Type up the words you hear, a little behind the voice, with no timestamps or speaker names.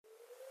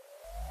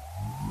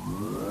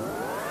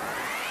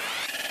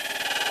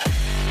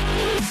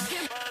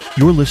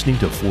You're listening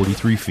to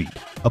 43 Feet,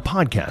 a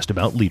podcast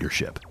about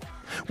leadership.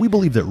 We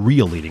believe that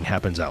real leading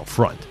happens out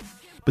front,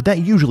 but that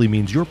usually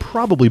means you're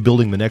probably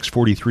building the next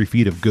 43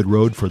 feet of good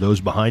road for those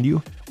behind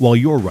you while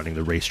you're running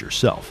the race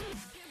yourself.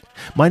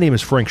 My name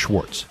is Frank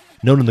Schwartz,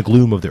 known in the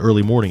gloom of the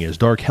early morning as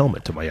Dark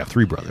Helmet to my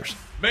F3 brothers.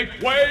 Make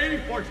way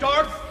for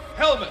Dark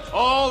Helmet!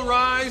 All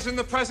rise in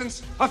the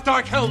presence of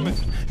Dark Helmet!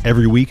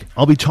 Every week,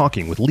 I'll be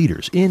talking with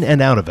leaders in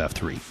and out of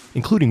F3,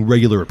 including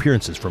regular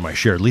appearances from my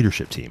shared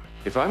leadership team.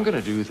 If I'm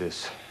gonna do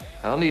this,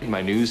 I'll need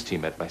my news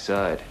team at my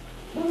side.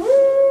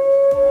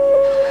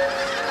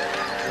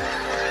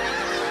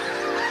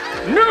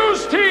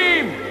 News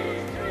team!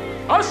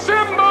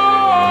 Assemble!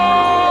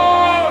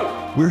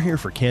 We're here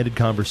for candid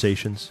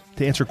conversations,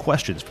 to answer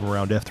questions from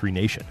around F3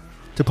 Nation,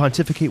 to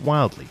pontificate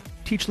wildly,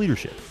 teach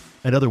leadership,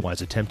 and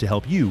otherwise attempt to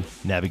help you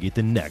navigate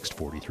the next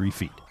 43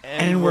 feet.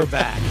 And we're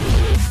back.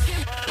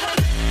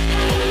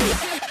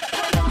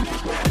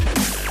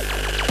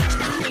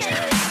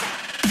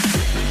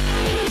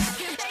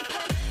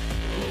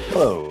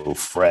 Hello,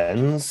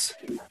 friends.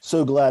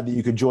 So glad that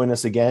you could join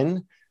us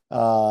again.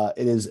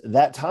 It is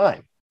that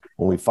time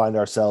when we find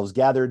ourselves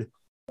gathered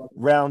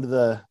around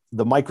the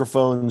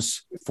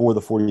microphones for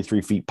the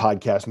 43 Feet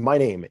podcast. My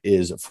name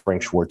is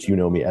Frank Schwartz. You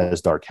know me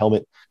as Dark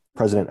Helmet,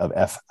 president of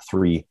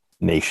F3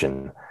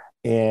 Nation.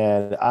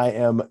 And I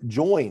am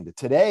joined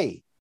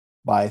today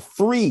by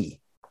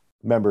three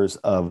members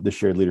of the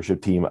shared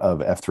leadership team of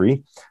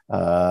F3.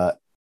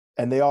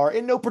 And they are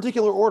in no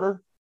particular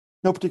order.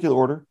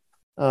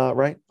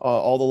 Right?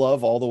 All the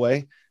love, all the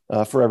way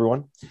for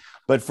everyone.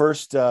 But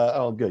first,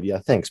 good. Yeah,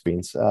 thanks,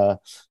 Beans.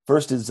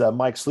 First is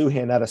Mike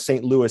Sluhan out of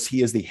St. Louis.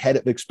 He is the head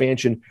of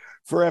expansion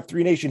for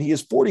F3 Nation. He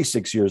is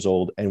 46 years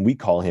old, and we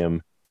call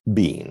him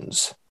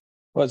Beans.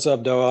 What's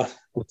up, Doa?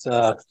 It's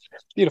a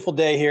beautiful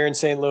day here in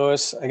St.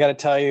 Louis. I got to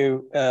tell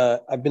you,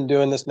 I've been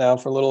doing this now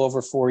for a little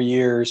over 4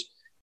 years,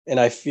 and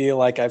I feel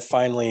like I'm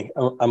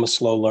a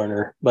slow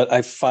learner, but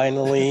I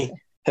finally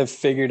have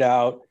figured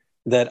out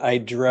that I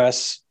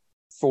dress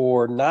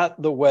for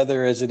not the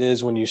weather as it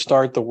is when you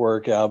start the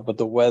workout, but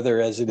the weather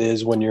as it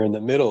is when you're in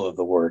the middle of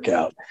the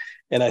workout.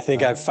 And I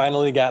think I've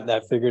finally got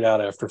that figured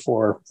out after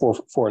four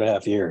and a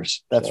half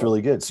years. That's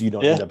really good. So you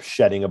don't end up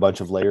shedding a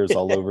bunch of layers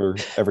all over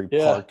every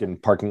park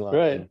and parking lot.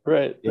 Right.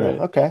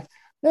 Okay.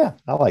 Yeah,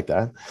 I like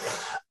that.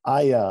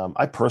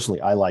 I personally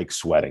like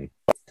sweating.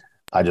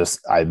 I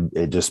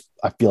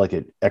feel like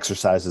it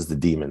exercises the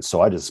demons.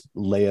 So I just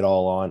lay it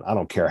all on. I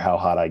don't care how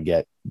hot I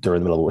get during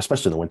the middle of,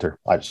 especially in the winter.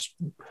 I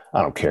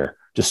don't care.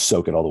 Just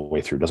soak it all the way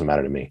through. Doesn't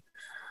matter to me.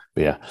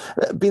 But yeah.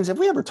 Beans, have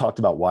we ever talked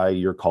about why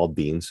you're called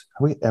Beans?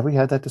 Have we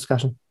had that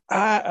discussion?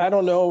 I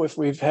don't know if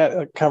we've had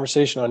a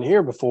conversation on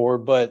here before,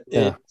 but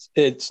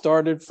it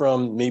started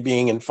from me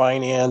being in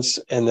finance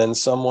and then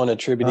someone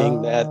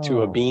attributing that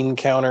to a bean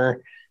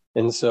counter.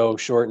 And so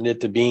shortened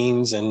it to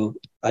Beans, and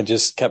I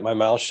just kept my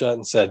mouth shut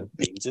and said,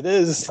 Beans it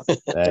is.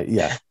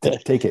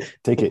 Take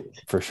it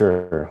for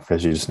sure,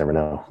 because you just never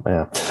know.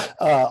 Yeah.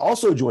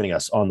 Also joining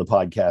us on the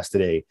podcast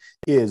today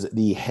is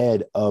the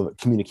head of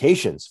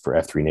communications for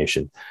F3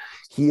 Nation.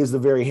 He is the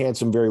very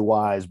handsome, very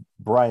wise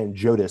Brian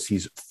Jodis.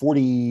 He's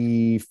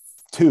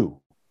 42.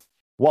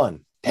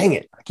 Dang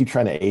it. I keep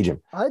trying to age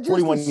him.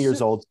 41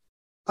 years old.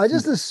 I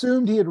just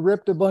assumed he had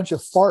ripped a bunch of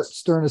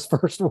farts during his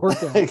first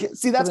workout.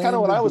 See, that's kind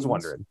of what I was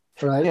wondering.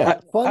 Right. Yeah.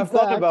 I've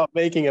thought about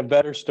making a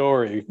better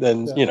story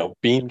than,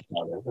 bean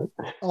counter.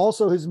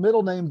 Also, his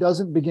middle name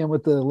doesn't begin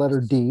with the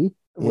letter D,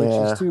 which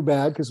is too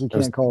bad because we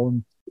can't call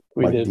him.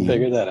 We Mike did D.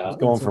 figure that out.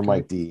 Going for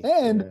Mike D.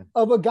 And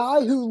of a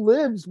guy who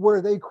lives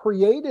where they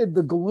created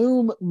the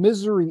Gloom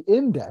Misery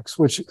Index,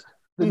 which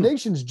the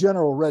nation's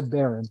general Red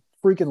Baron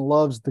freaking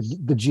loves the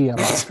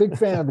GMI. Big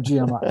fan of the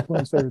GMI. It's one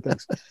of his favorite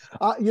things.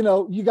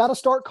 You got to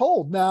start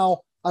cold.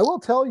 Now, I will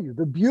tell you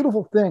the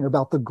beautiful thing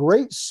about the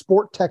great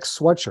Sport Tech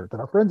sweatshirt that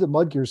our friends at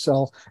Mudgear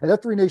sell at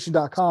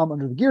f3nation.com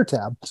under the gear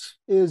tab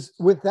is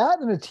with that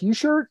and a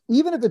t-shirt,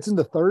 even if it's in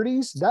the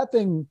 30s, that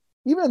thing,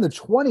 even in the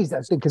 20s,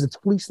 that thing, because it's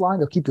fleece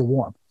lined, it'll keep you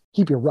warm,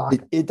 keep you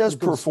rocking. It does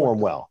perform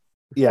well.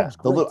 Yeah.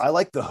 I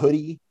like the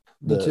hoodie.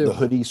 The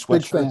hoodie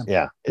sweatshirt.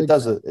 Yeah, it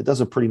does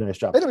a pretty nice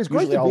job. Anyways,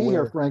 great to be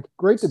here, Frank.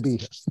 Great to be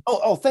here.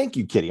 Oh, thank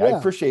you, Kitty. Yeah. I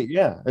appreciate.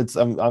 Yeah,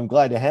 I'm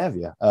glad to have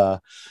you.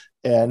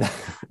 And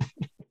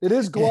it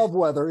is glove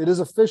weather. It is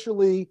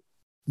officially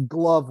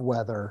glove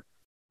weather.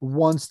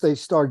 Once they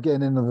start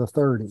getting into the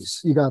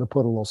 30s, you got to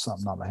put a little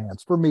something on the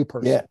hands. For me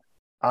personally, yeah,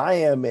 I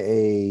am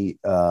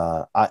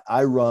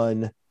I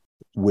run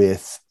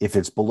with, if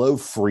it's below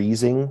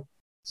freezing,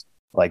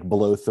 like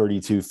below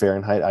 32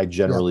 Fahrenheit, I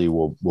generally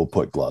will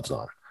put gloves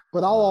on.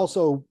 But I'll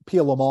also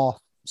peel them off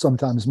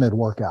sometimes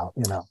mid-workout,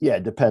 Yeah,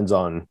 it depends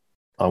on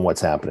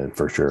what's happening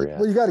for sure. Yeah.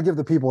 Well, you got to give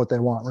the people what they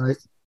want, right?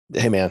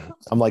 Hey, man,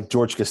 I'm like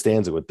George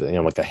Costanza with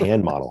like a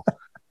hand model.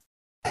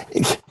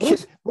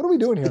 What are we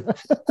doing here?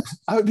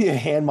 I would be a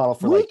hand model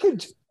for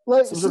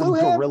some sort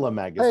of gorilla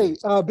magazine.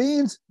 Hey,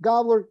 Beans,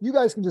 Gobbler, you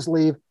guys can just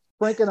leave.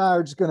 Frank and I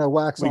are just going to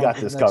wax we on got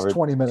for this the next covered.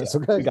 20 minutes,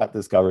 Yeah, okay? we got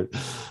this covered.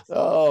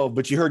 Oh,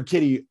 but you heard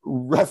Kitty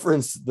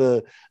reference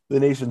the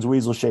nation's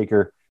weasel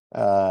shaker.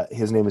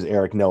 His name is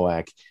Eric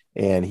Nowak,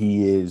 and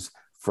he is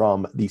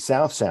from the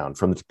South Sound,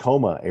 from the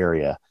Tacoma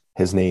area.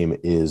 His name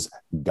is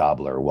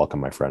Gobbler. Welcome,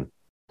 my friend.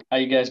 How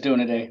you guys doing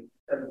today?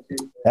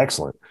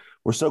 Excellent.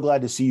 We're so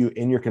glad to see you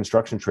in your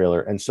construction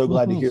trailer, and so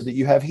glad to hear that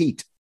you have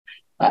heat.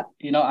 I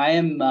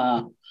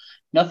am.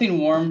 Nothing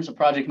warms a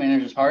project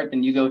manager's heart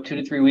than you go 2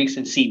 to 3 weeks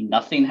and see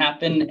nothing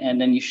happen,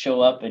 and then you show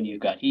up and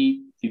you've got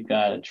heat, you've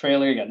got a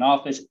trailer, you got an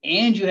office,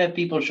 and you have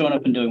people showing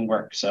up and doing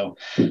work. So,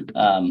 it's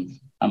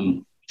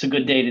a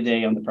good day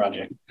today on the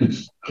project.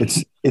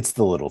 It's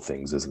the little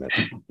things, isn't it?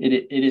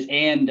 It is,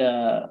 and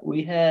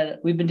we've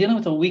been dealing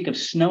with a week of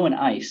snow and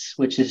ice,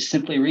 which has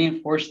simply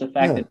reinforced the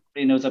fact that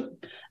everybody knows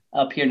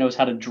up here knows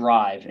how to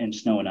drive in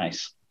snow and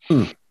ice.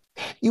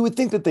 You would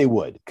think that they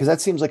would, because that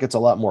seems like it's a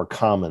lot more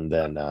common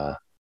than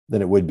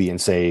it would be in,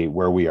 say,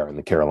 where we are in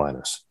the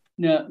Carolinas.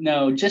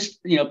 No, just,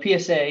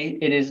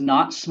 PSA, it is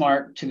not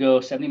smart to go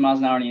 70 miles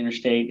an hour on the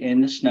interstate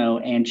in the snow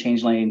and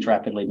change lanes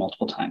rapidly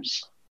multiple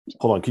times.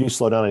 Hold on. Can you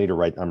slow down?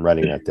 I'm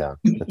writing that down.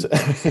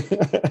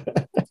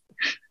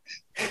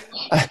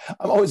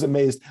 I'm always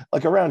amazed.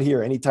 Like around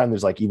here, anytime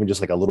there's like even just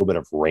like a little bit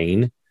of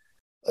rain,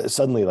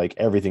 suddenly like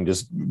everything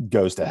just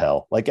goes to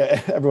hell. Like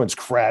everyone's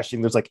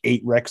crashing. There's like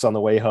 8 wrecks on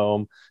the way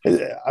home.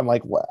 I'm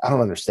like, what? I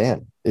don't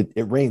understand.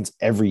 It rains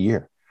every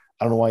year.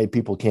 I don't know why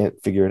people can't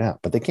figure it out,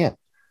 but they can't.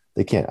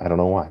 They can't. I don't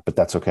know why, but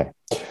that's okay.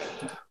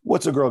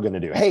 What's a girl going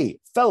to do? Hey,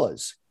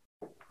 fellas,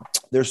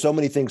 there's so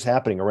many things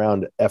happening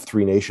around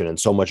F3 Nation and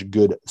so much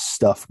good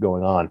stuff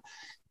going on.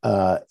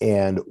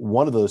 And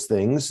one of those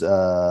things,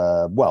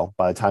 well,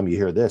 by the time you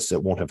hear this,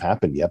 it won't have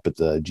happened yet, but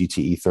the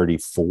GTE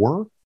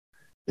 34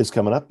 is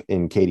coming up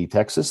in Katy,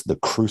 Texas. The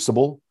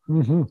Crucible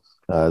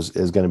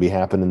is going to be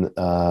happening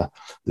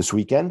this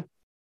weekend,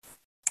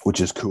 which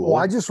is cool.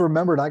 Well, I just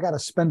remembered I got to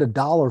spend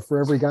 $1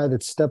 for every guy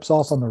that steps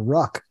off on the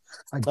ruck.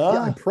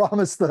 I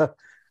promised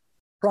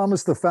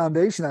the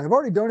foundation. I've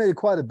already donated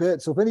quite a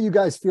bit. So if any of you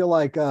guys feel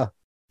like are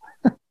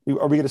we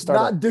going to start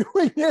not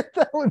doing it,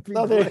 that would be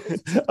great. I was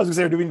going to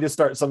say, do we need to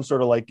start some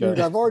sort of like Dude,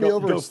 I've already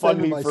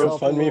overextended myself.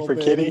 Fund me for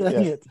Kitty.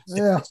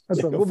 Yeah,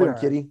 we'll fund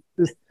Kitty.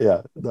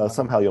 Yeah,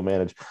 somehow you'll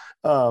manage.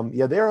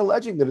 They're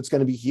alleging that it's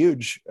going to be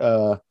huge,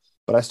 but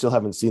I still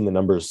haven't seen the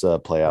numbers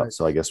play out. Right.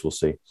 So I guess we'll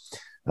see.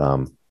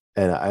 And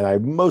I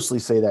mostly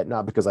say that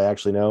not because I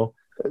actually know,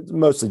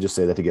 mostly just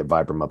say that to get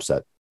Vibram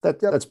upset.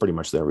 That's pretty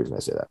much the only reason I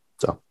say that.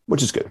 So,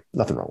 which is good.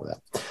 Nothing wrong with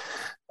that.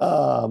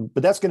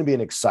 But that's going to be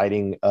an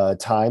exciting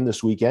time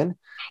this weekend.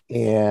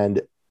 And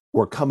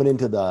we're coming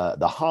into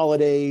the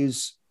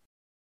holidays.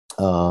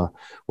 We're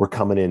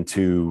coming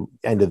into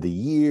end of the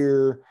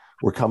year.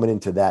 We're coming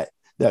into that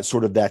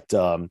sort of that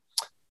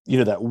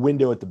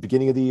window at the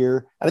beginning of the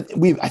year. And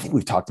I think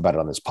we've talked about it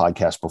on this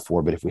podcast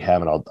before, but if we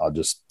haven't, I'll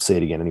just say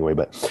it again anyway.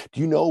 But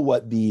do you know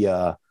what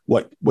the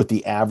what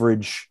the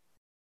average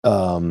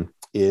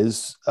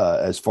is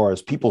as far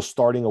as people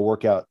starting a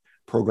workout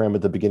program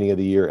at the beginning of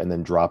the year and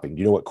then dropping? Do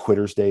you know what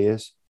Quitter's Day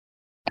is?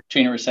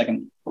 January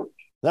 2nd.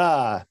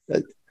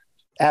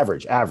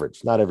 Average,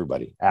 not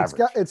everybody.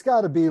 Average. It's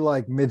got to be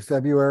like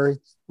mid-February,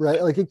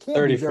 right? Like it can't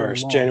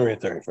 31st, January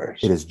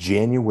 31st. It is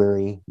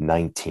January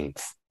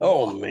 19th.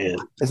 Oh man.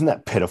 Isn't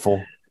that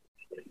pitiful?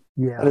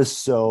 Yeah. That is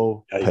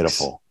so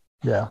pitiful.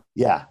 Yeah.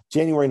 Yeah.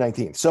 January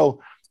 19th.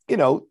 So,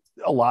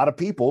 a lot of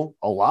people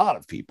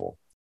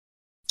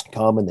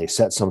come and they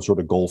set some sort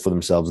of goal for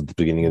themselves at the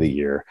beginning of the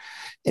year.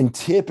 And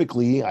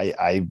typically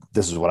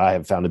this is what I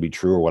have found to be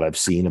true, or what I've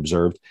seen,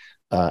 observed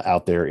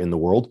out there in the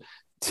world.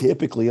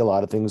 Typically, a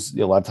lot of times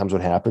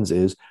what happens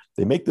is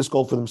they make this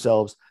goal for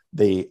themselves.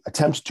 They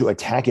attempt to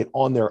attack it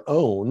on their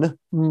own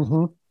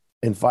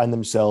and find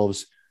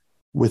themselves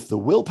with the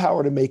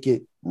willpower to make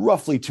it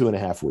roughly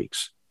 2.5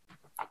 weeks,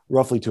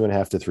 roughly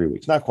 2.5 to 3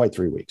 weeks, not quite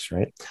 3 weeks.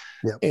 Right.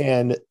 Yep.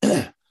 And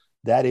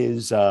that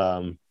is,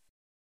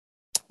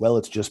 well,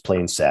 it's just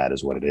plain sad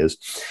is what it is.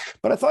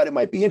 But I thought it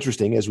might be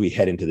interesting as we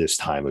head into this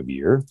time of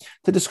year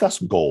to discuss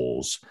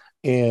goals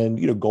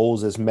and,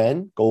 goals as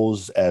men,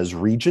 goals as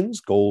regions,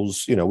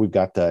 goals, we've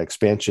got the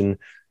Expansion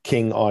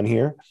King on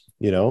here,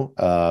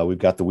 we've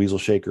got the Weasel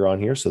Shaker on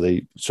here. So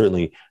they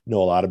certainly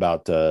know a lot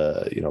about,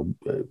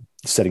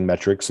 setting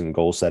metrics and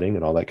goal setting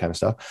and all that kind of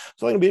stuff.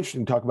 So it'll be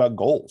interesting to talk about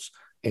goals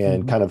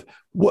and kind of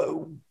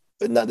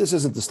now, this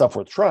isn't the stuff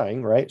worth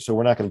trying, right? So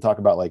we're not going to talk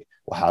about like,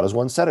 well, how does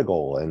one set a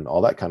goal and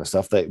all that kind of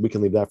stuff. That we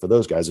can leave that for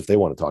those guys if they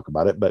want to talk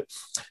about it. But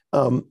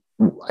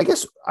I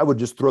guess I would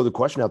just throw the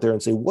question out there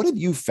and say, what have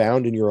you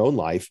found in your own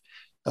life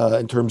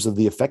in terms of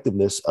the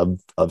effectiveness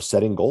of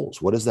setting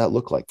goals? What does that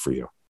look like for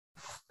you?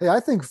 Hey,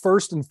 I think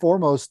first and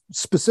foremost,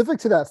 specific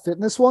to that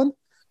fitness one,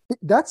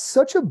 that's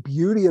such a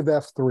beauty of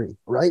F3,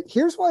 right?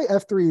 Here's why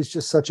F3 is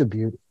just such a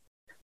beauty.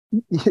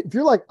 If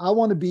you're like, I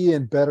want to be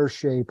in better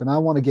shape and I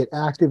want to get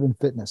active in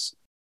fitness,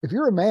 if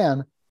you're a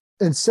man,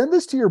 and send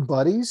this to your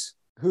buddies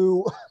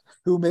who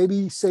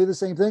maybe say the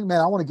same thing, man,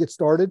 I want to get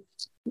started.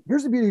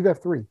 Here's the beauty of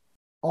F3.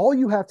 All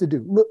you have to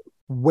do,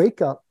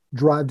 wake up,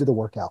 drive to the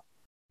workout.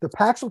 The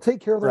packs will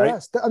take care of the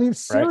rest. I mean,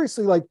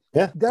 seriously,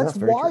 that's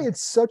why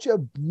it's such a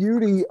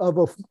beauty of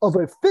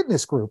a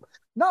fitness group.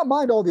 not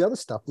mind all the other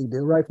stuff we do,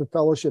 right? For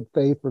fellowship,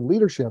 faith, for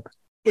leadership,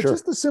 but Sure.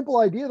 just the simple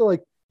idea that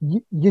like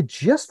you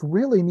just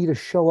really need to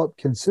show up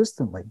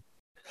consistently,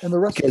 and the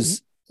rest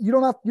Because you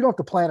don't have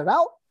to plan it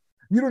out.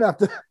 You don't have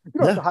to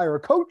have to hire a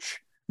coach.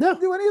 You don't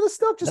have to do any of this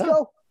stuff. Just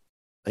go.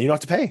 you don't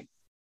have to pay.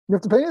 You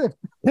have to pay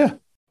anything.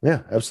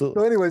 Yeah,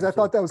 absolutely. So, anyways, I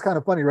thought that was kind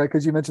of funny, right?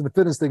 Because you mentioned the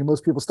fitness thing, and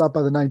most people stop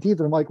by the 19th,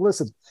 and I'm like,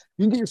 listen,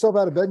 you can get yourself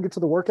out of bed and get to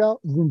the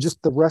workout, and then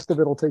just the rest of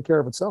it will take care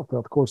of itself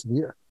throughout the course of the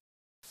year,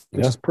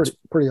 which is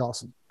pretty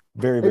awesome.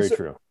 Very, very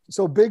true.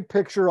 So, big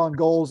picture on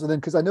goals, and then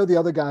because I know the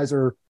other guys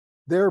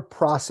they're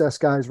process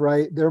guys,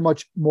 right? They're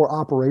much more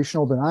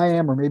operational than I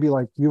am, or maybe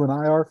like you and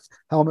I are.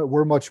 Helmet,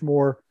 we're much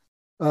more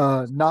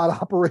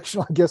not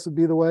operational, I guess would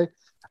be the way.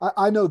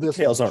 I know this.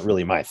 Details aren't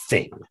really my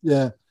thing.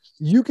 Yeah,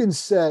 you can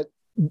set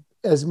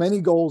as many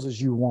goals as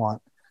you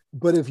want,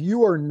 but if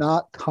you are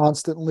not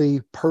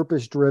constantly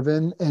purpose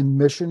driven and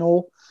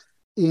missional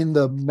in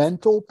the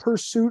mental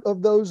pursuit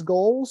of those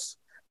goals,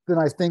 then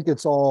I think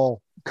it's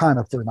all kind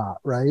of for naught,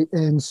 right?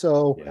 And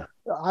so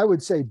I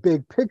would say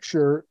big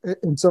picture,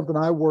 and something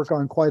I work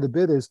on quite a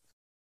bit is,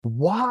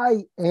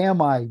 why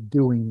am I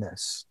doing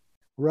this,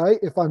 right?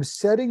 If I'm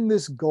setting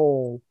this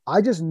goal,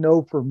 I just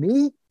know for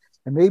me,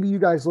 and maybe you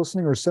guys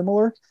listening are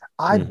similar,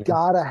 I've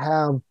got to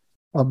have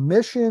a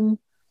mission,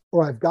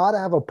 or I've got to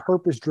have a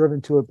purpose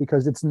driven to it,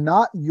 because it's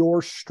not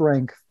your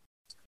strength,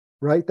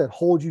 right, that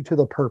holds you to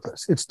the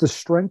purpose. It's the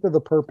strength of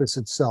the purpose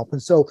itself.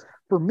 And so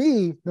for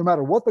me, no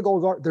matter what the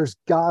goals are, there's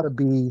got to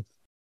be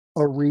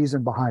a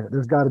reason behind it.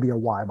 There's got to be a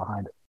why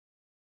behind it.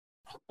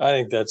 I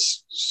think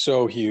that's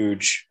so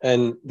huge.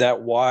 And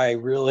that why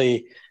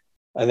really,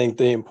 I think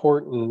the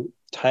important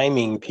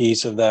timing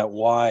piece of that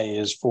why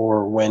is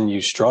for when you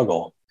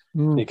struggle.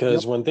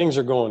 Because when things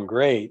are going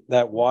great,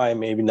 that why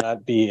maybe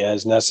not be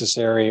as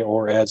necessary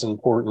or as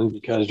important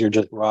because you're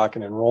just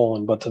rocking and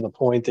rolling. But to the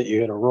point that you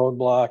hit a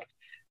roadblock,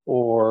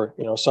 or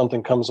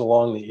something comes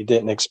along that you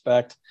didn't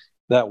expect,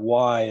 that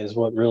why is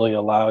what really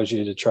allows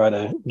you to try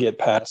to get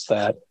past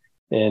that.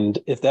 And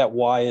if that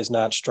why is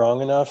not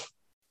strong enough,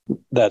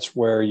 that's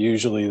where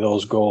usually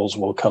those goals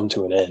will come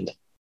to an end.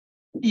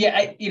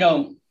 Yeah,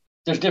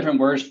 there's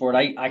different words for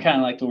it. I kind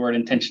of like the word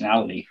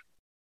intentionality.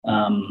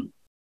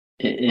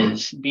 It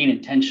is being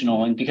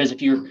intentional, and because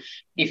if you're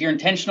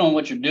intentional in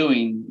what you're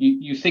doing,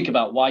 you think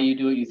about why you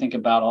do it. You think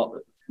about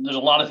there's a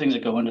lot of things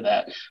that go into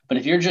that. But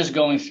if you're just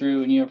going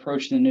through and you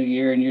approach the new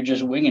year and you're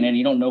just winging it, and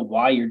you don't know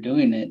why you're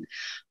doing it,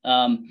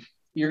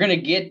 you're going to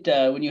get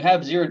when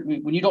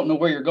you don't know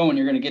where you're going,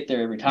 you're going to get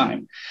there every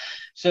time.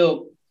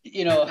 So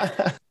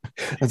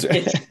That's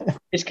right.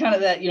 it's kind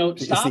of that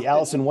it's the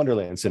Alice in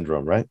Wonderland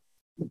syndrome, right?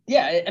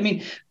 Yeah, I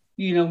mean.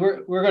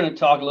 We're going to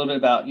talk a little bit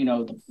about,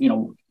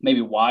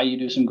 maybe why you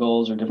do some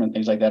goals or different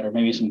things like that, or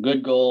maybe some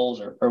good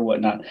goals or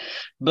whatnot.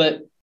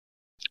 But,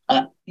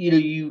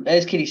 you,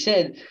 as Kitty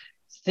said,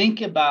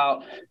 think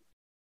about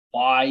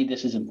why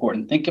this is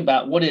important. Think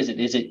about, what is it?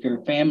 Is it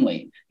your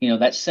family?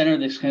 That center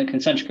that's kind of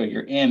concentric,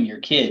 your your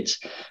kids.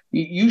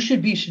 You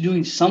should be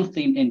doing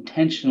something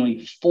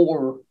intentionally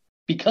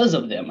because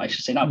of them. I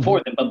should say not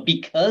for them, but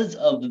because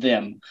of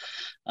them.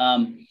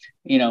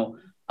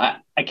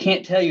 I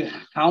can't tell you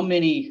how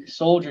many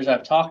soldiers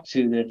I've talked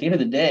to that at the end of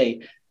the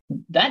day,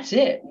 that's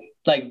it.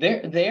 Like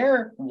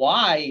their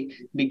why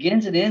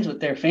begins and ends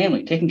with their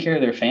family, taking care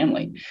of their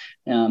family.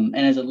 And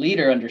as a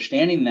leader,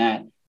 understanding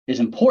that is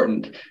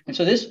important. And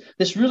so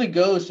this really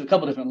goes to a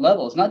couple different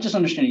levels, not just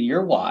understanding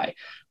your why,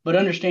 but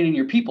understanding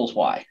your people's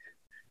why.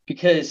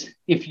 Because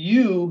if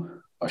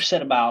you are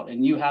set about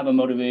and you have a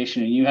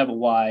motivation and you have a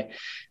why,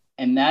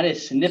 and that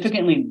is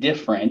significantly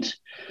different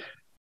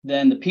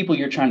than the people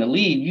you're trying to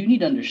lead, you need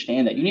to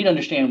understand that. You need to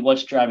understand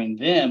what's driving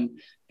them,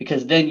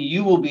 because then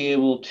you will be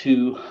able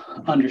to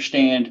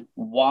understand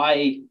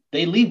why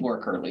they leave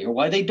work early or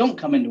why they don't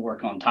come into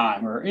work on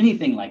time or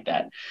anything like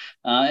that.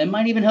 It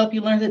might even help you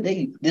learn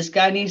that this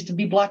guy needs to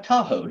be Black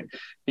Tahoe'd,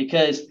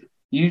 because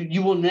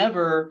you will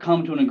never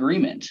come to an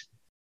agreement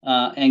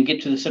and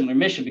get to the similar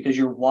mission because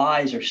your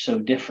whys are so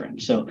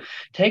different. So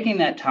taking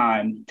that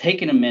time,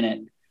 taking a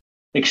minute,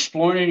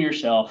 exploring in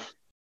yourself,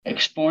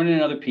 exploring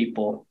in other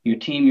people, your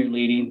team you're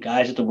leading,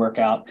 guys at the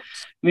workout. I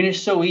mean, it's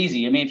so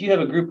easy. I mean, if you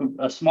have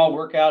a small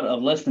workout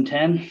of less than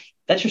 10,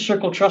 that's your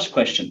circle of trust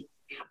question.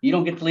 You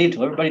don't get to leave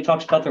till everybody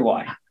talks about their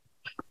why.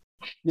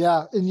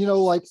 Yeah. And,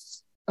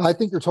 I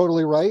think you're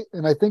totally right.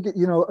 And I think,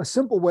 a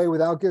simple way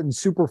without getting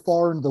super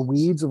far into the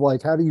weeds of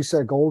how do you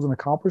set goals and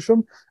accomplish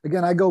them?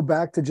 Again, I go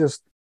back to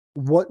just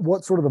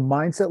what sort of the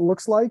mindset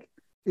looks like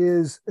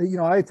is,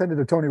 I attended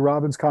a Tony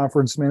Robbins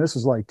conference, man, this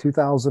was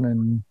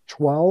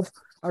 2012.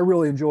 I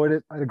really enjoyed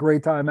it. I had a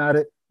great time at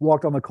it.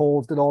 Walked on the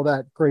coals, did all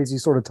that crazy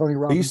sort of Tony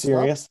Robbins. Are you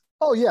serious? Stuff.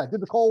 Oh yeah, did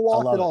the coal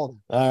walk, did all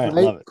that. All right,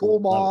 love it. Cool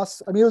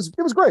moss. I mean, it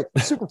was great.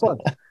 Super fun.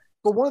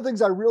 But one of the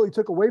things I really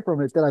took away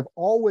from it that I've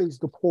always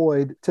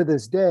deployed to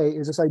this day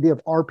is this idea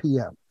of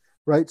RPM,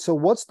 right? So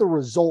what's the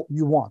result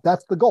you want?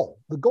 That's the goal.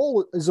 The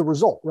goal is a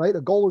result, right?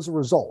 A goal is a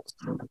result.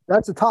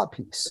 That's the top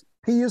piece.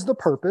 P is the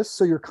purpose.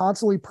 So you're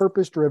constantly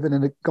purpose driven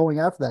and going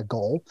after that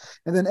goal.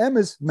 And then M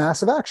is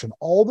massive action.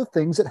 All the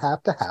things that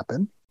have to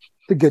happen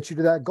to get you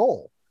to that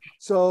goal.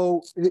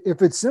 So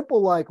if it's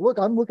simple, like, look,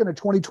 I'm looking at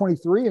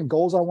 2023 and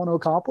goals I want to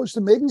accomplish,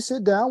 then maybe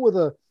sit down with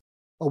a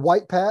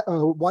white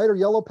or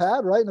yellow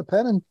pad, right, and a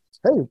pen, and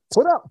hey,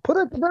 put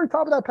it at the very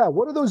top of that pad.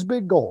 What are those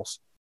big goals?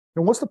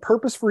 And what's the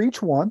purpose for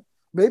each one?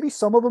 Maybe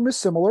some of them is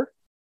similar,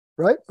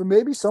 right? But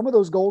maybe some of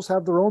those goals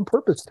have their own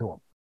purpose to them.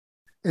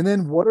 And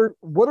then what are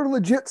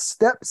legit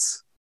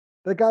steps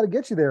that got to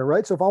get you there,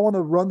 right? So if I want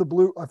to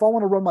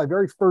run my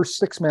very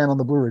first 6-man on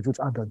the Blue Ridge, which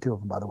I've done 2 of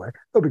them, by the way,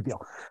 no big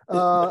deal.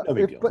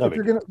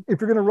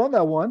 If you're gonna run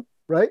that one,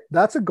 right,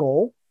 that's a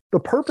goal. The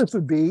purpose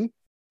would be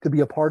to be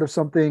a part of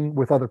something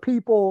with other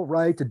people,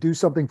 right? To do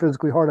something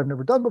physically hard I've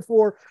never done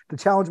before, to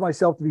challenge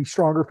myself to be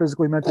stronger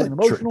physically, mentally, and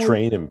emotionally.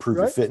 Train, improve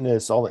your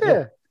fitness, all that.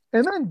 Yeah.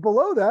 And then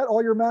below that,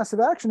 all your massive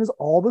action is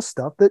all the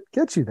stuff that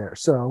gets you there.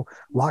 So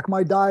lock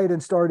my diet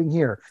and starting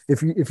here.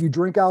 If you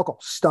drink alcohol,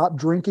 stop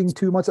drinking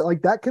too much.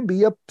 Like that can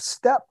be a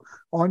step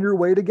on your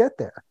way to get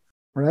there,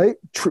 right?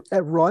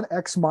 Run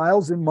X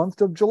miles in month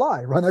of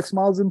July. Run X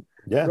miles in,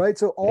 right?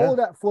 So all of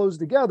that flows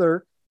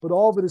together, but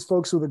all of it is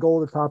focused with a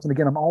goal at the top. And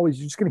again, you're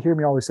just going to hear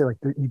me always say, like,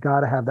 you got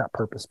to have that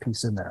purpose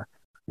piece in there,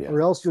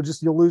 or else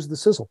you'll lose the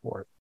sizzle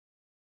for it.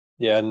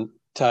 Yeah. And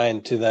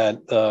tying to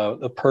that,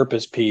 the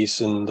purpose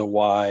piece and the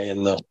why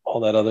and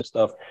all that other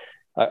stuff.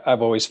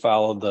 I've always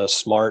followed the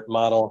SMART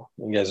model.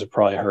 You guys have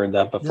probably heard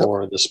that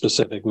before, the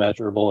specific,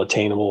 measurable,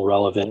 attainable,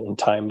 relevant, and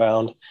time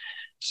bound.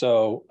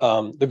 So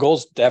the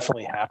goals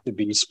definitely have to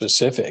be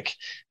specific,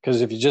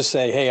 because if you just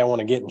say, hey, I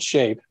want to get in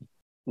shape,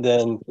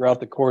 then throughout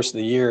the course of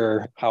the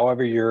year,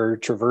 however you're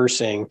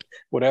traversing,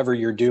 whatever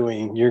you're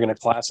doing, you're going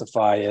to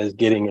classify as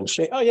getting in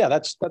shape. Oh yeah,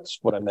 that's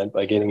what I meant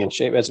by getting in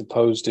shape, as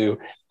opposed to,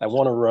 I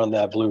want to run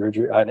that Blue Ridge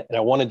and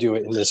I want to do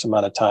it in this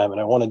amount of time, and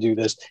I want to do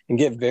this, and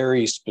get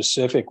very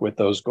specific with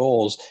those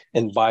goals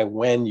and by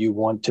when you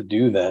want to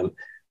do them.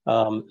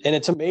 And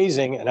it's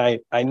amazing. And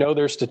I know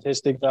there's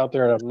statistics out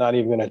there, and I'm not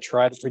even going to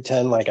try to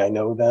pretend like I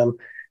know them,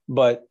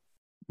 but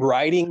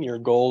writing your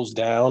goals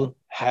down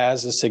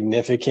has a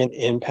significant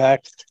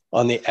impact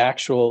on the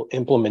actual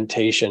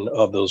implementation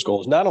of those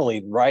goals. Not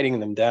only writing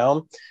them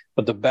down,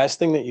 but the best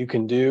thing that you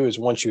can do is,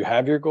 once you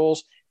have your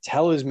goals,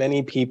 tell as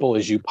many people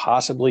as you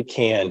possibly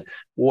can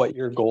what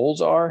your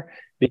goals are,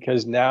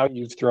 because now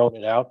you've thrown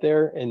it out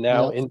there, and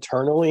now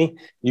internally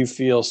you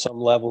feel some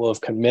level of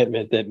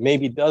commitment that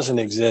maybe doesn't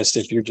exist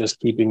if you're just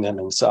keeping them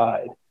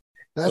inside.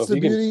 That's the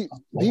beauty.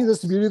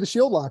 That's the beauty of the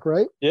shield lock,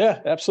 right? Yeah,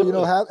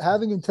 absolutely.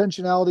 Having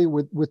intentionality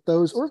with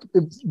those, or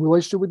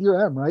relationship with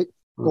your M, right?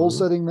 Goal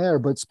setting there,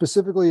 but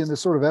specifically in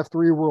this sort of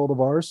F3 world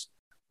of ours,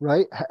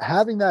 right?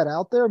 Having that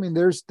out there. I mean,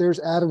 there's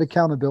added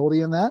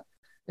accountability in that.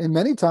 And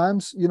many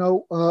times,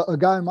 a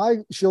guy in my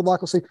shield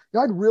lock will say,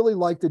 I'd really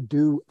like to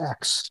do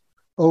X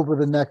over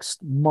the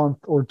next month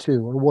or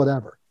two or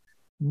whatever.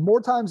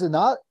 More times than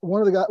not,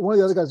 one of the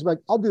other guys is like,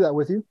 I'll do that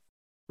with you,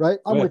 right?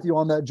 I'm with you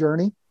on that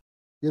journey.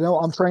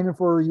 I'm training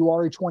for a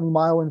URI 20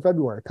 mile in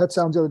February. Pet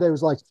Sounds the other day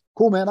was like,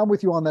 cool, man, I'm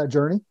with you on that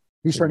journey.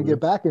 He's trying to get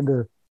back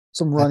into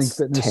some running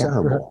fitness.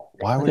 Terrible.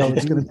 Why would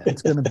you do that?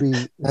 It's going to be,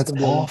 that's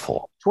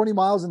awful. 20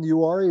 miles in the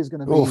URI is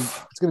going to be,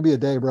 it's going to be a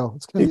day, bro.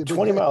 It's going to be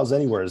 20 miles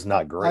anywhere is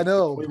not great. I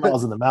know. 20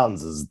 miles in the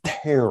mountains is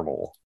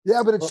terrible.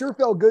 Yeah, but it sure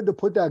felt good to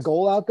put that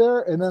goal out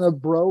there. And then a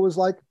bro was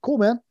like, cool,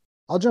 man,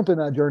 I'll jump in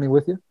that journey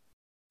with you.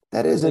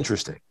 That is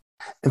interesting.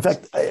 In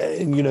fact,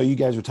 you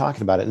guys were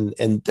talking about it,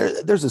 and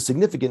there's a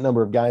significant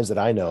number of guys that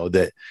I know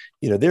that,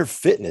 their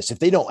fitness, if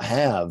they don't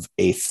have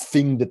a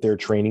thing that they're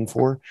training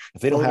for,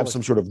 if they don't have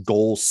some sort of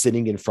goal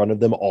sitting in front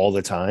of them all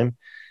the time,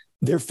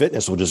 their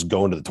fitness will just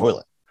go into the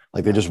toilet.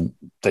 Like they just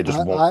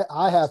won't.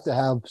 I have to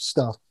have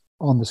stuff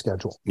on the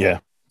schedule.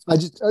 Yeah. I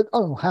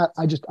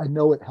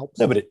know it helps.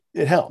 No, but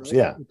it helps. Right?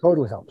 Yeah. It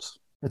totally helps.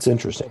 That's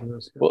interesting.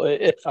 Well,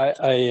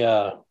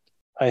 I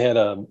had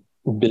a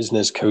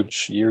business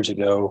coach years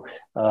ago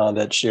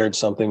that shared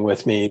something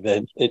with me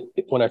that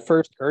when I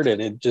first heard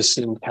it, it just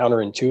seemed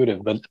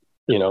counterintuitive, but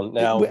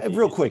now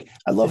real quick,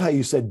 I love how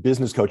you said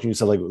business coach and you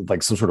said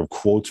like some sort of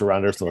quotes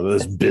around her. So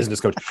this business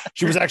coach,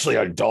 she was actually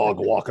a dog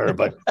walker,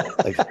 but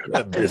like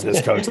a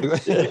business coach.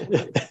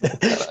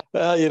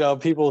 Well,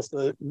 people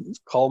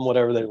call them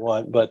whatever they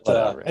want, but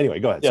anyway,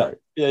 go ahead. Yeah, Sorry.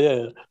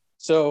 Yeah.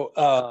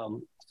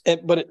 So,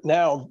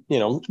 now,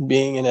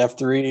 being in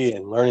F3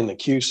 and learning the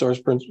Q source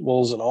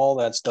principles and all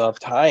that stuff,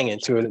 tying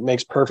into it, it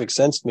makes perfect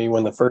sense to me.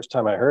 When the first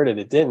time I heard it,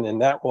 it didn't.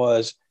 And that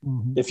was,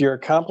 if you're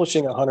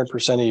accomplishing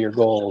 100% of your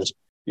goals,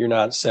 you're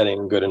not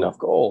setting good enough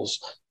goals.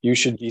 You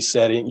should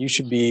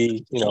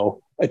be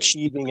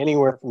achieving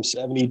anywhere from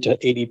 70 to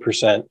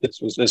 80%. This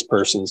was this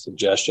person's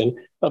suggestion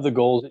of the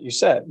goals that you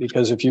set,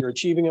 because if you're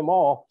achieving them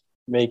all,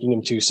 making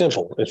them too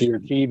simple. If you're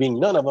achieving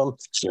none of them,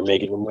 you're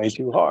making them way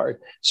too hard.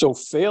 So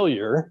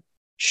failure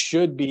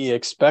should be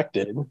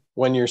expected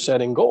when you're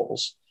setting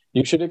goals.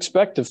 You should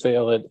expect to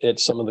fail at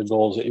some of the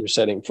goals that you're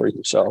setting for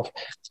yourself,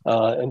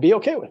 and be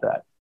okay with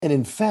that. And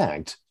in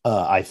fact,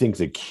 I think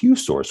the Q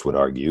source would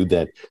argue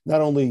that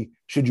not only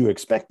should you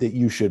expect it,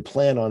 you should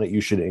plan on it,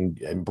 you should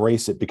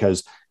embrace it,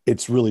 because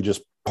it's really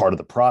just part of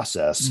the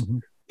process.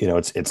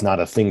 It's not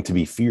a thing to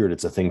be feared.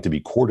 It's a thing to be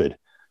courted.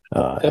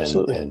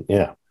 Absolutely. And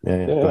yeah.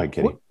 Go ahead,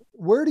 Kenny.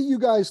 Where do you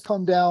guys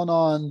come down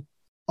on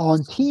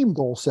team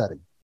goal setting?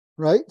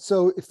 Right.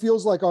 So it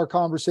feels like our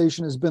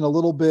conversation has been a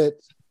little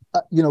bit,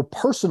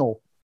 personal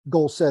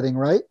goal setting,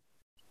 right?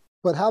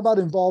 But how about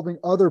involving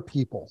other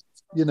people?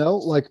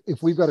 Like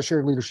if we've got a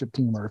shared leadership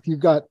team, or if you've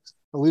got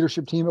a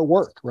leadership team at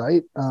work,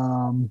 right?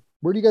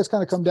 Where do you guys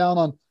kind of come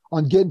down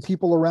on getting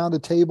people around a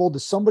table?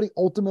 Does somebody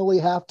ultimately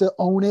have to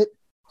own it?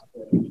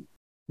 I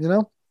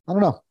don't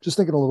know. Just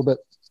thinking a little bit.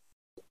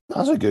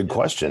 That's a good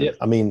question. Yeah.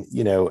 I mean,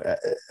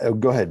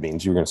 go ahead,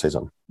 Beans. You were going to say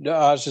something. No,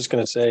 I was just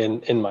going to say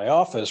in my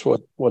office,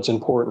 what's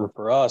important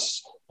for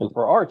us and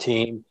for our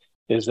team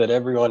is that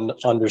everyone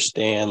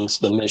understands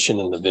the mission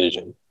and the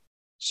vision.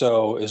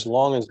 So as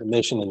long as the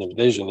mission and the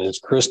vision is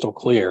crystal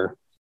clear,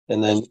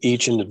 and then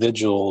each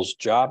individual's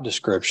job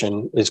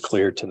description is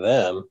clear to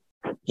them,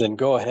 then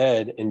go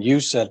ahead and you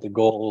set the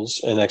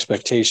goals and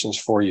expectations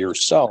for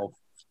yourself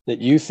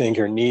that you think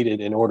are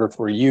needed in order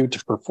for you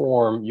to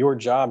perform your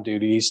job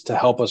duties to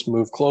help us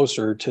move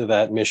closer to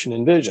that mission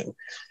and vision.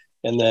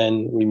 And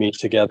then we meet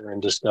together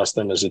and discuss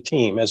them as a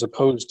team, as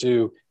opposed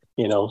to,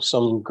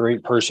 some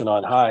great person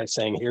on high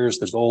saying, here's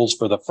the goals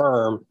for the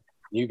firm.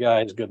 You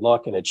guys, good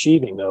luck in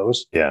achieving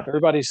those. Yeah.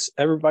 Everybody's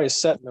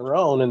setting their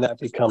own, and that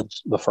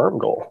becomes the firm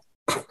goal.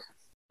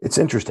 It's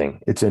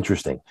interesting.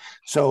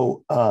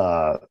 So,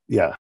 and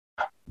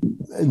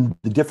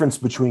the difference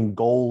between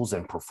goals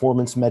and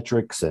performance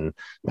metrics, and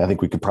I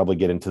think we could probably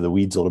get into the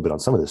weeds a little bit on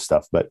some of this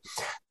stuff, but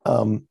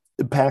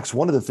Pax,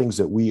 one of the things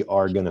that we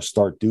are going to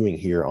start doing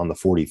here on the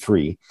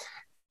 43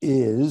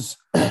 is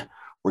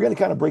we're going to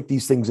kind of break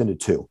these things into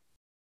two,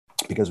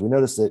 because we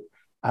notice that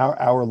our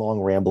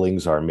hour-long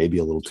ramblings are maybe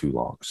a little too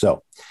long.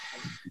 So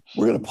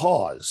we're going to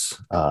pause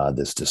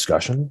this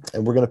discussion,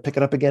 and we're going to pick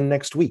it up again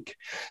next week.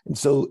 And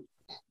so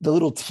the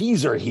little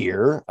teaser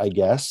here, I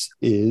guess,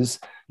 is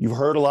you've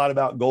heard a lot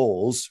about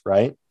goals,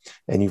 right?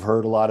 And you've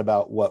heard a lot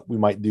about what we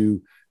might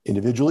do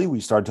individually. We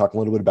started talking a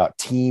little bit about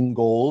team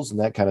goals and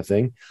that kind of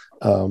thing.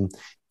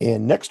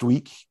 And next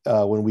week,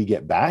 when we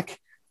get back,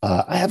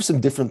 I have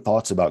some different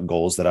thoughts about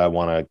goals that I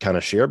want to kind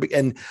of share.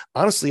 And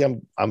honestly,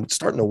 I'm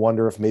starting to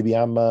wonder if maybe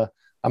I'm out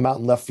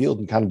in left field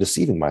and kind of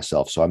deceiving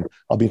myself. So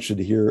I'll be interested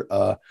to hear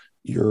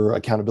your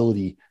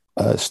accountability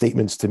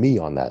statements to me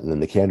on that, and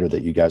then the candor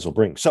that you guys will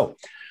bring. So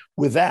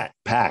with that,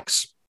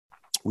 Pax,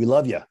 we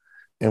love you,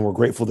 and we're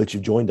grateful that you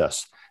joined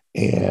us.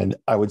 And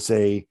I would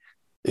say,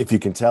 if you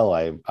can tell,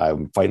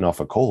 I'm fighting off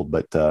a cold,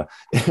 but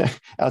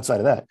outside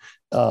of that,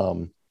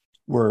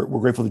 we're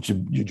grateful that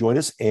you joined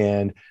us.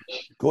 And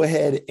go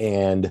ahead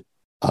and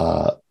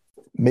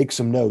make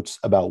some notes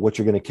about what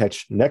you're going to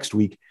catch next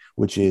week,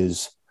 which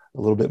is a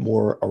little bit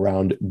more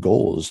around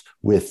goals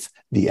with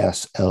the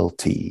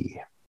SLT.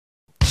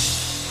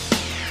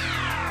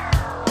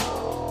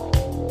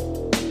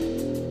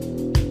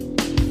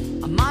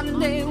 A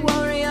Monday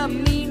warrior,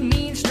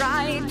 mean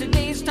stride.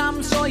 Today's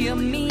Tom Sawyer,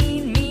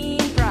 mean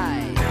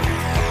pride.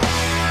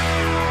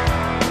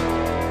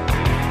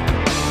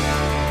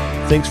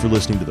 Thanks for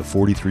listening to the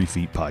 43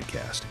 Feet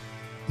podcast.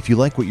 If you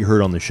like what you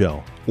heard on the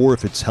show, or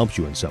if it's helped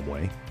you in some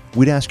way,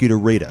 we'd ask you to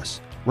rate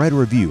us, write a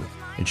review,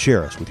 and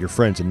share us with your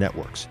friends and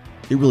networks.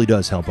 It really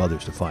does help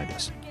others to find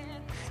us.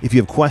 If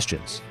you have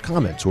questions,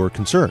 comments, or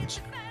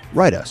concerns,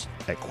 write us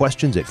at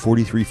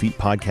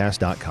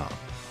questions@43feetpodcast.com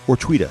or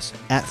tweet us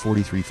at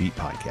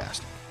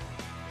 43feetpodcast.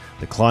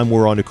 The climb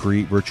we're on to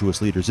create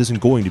virtuous leaders isn't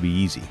going to be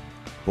easy,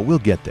 but we'll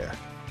get there,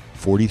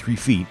 43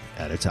 feet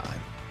at a time.